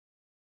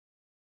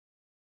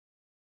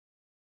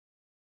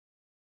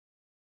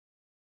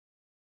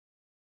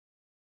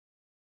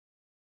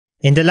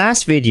In the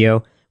last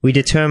video, we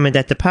determined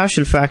that the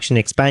partial fraction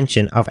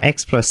expansion of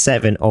x plus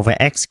 7 over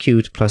x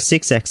cubed plus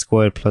 6x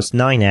squared plus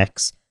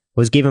 9x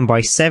was given by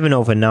 7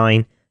 over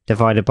 9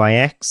 divided by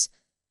x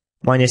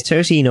minus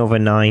 13 over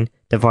 9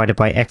 divided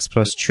by x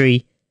plus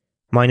 3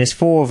 minus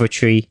 4 over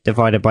 3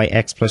 divided by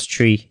x plus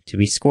 3 to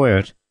be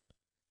squared.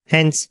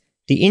 Hence,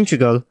 the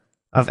integral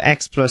of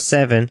x plus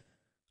 7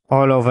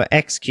 all over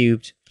x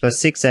cubed plus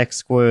 6x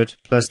squared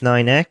plus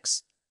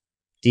 9x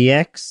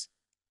dx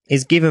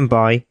is given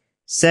by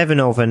 7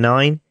 over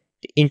 9,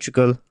 the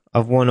integral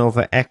of 1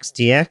 over x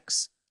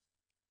dx,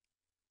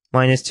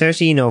 minus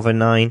 13 over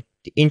 9,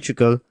 the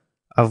integral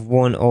of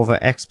 1 over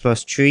x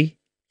plus 3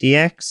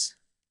 dx,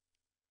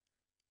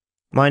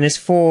 minus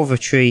 4 over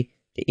 3,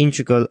 the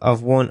integral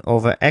of 1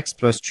 over x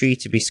plus 3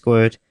 to be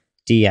squared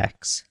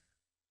dx.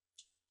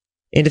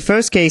 In the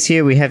first case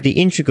here we have the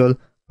integral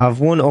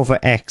of 1 over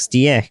x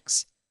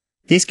dx.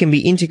 This can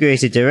be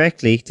integrated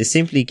directly to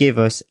simply give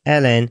us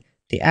ln,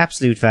 the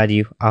absolute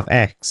value of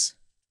x.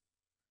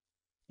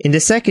 In the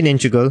second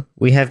integral,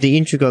 we have the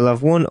integral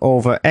of 1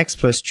 over x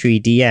plus 3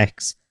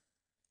 dx.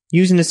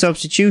 Using the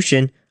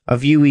substitution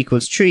of u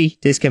equals 3,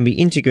 this can be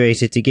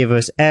integrated to give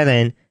us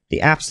ln, the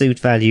absolute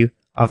value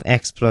of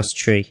x plus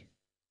 3.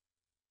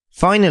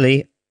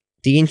 Finally,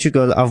 the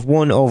integral of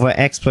 1 over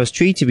x plus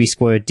 3 to be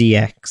squared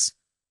dx.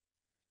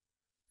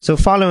 So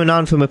following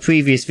on from a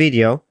previous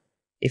video,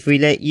 if we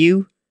let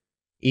u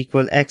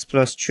equal x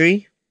plus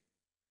 3,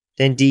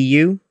 then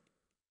du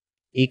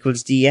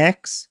equals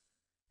dx,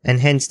 and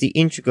hence the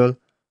integral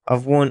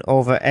of 1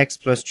 over x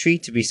plus 3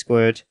 to be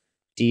squared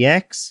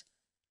dx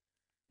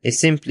is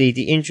simply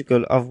the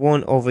integral of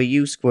 1 over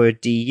u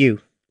squared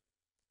du.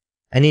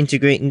 And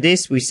integrating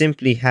this, we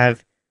simply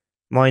have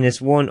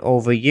minus 1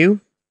 over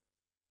u,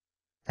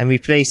 and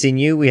replacing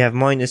u we have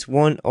minus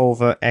 1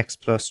 over x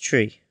plus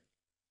 3.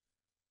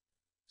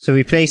 So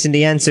replacing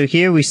the answer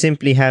here, we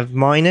simply have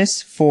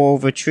minus 4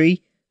 over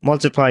 3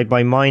 multiplied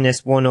by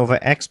minus 1 over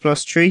x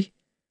plus 3,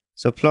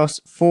 so plus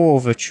 4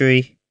 over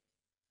 3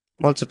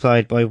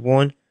 multiplied by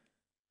 1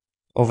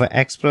 over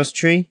x plus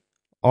 3,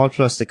 all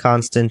plus the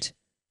constant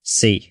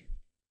c.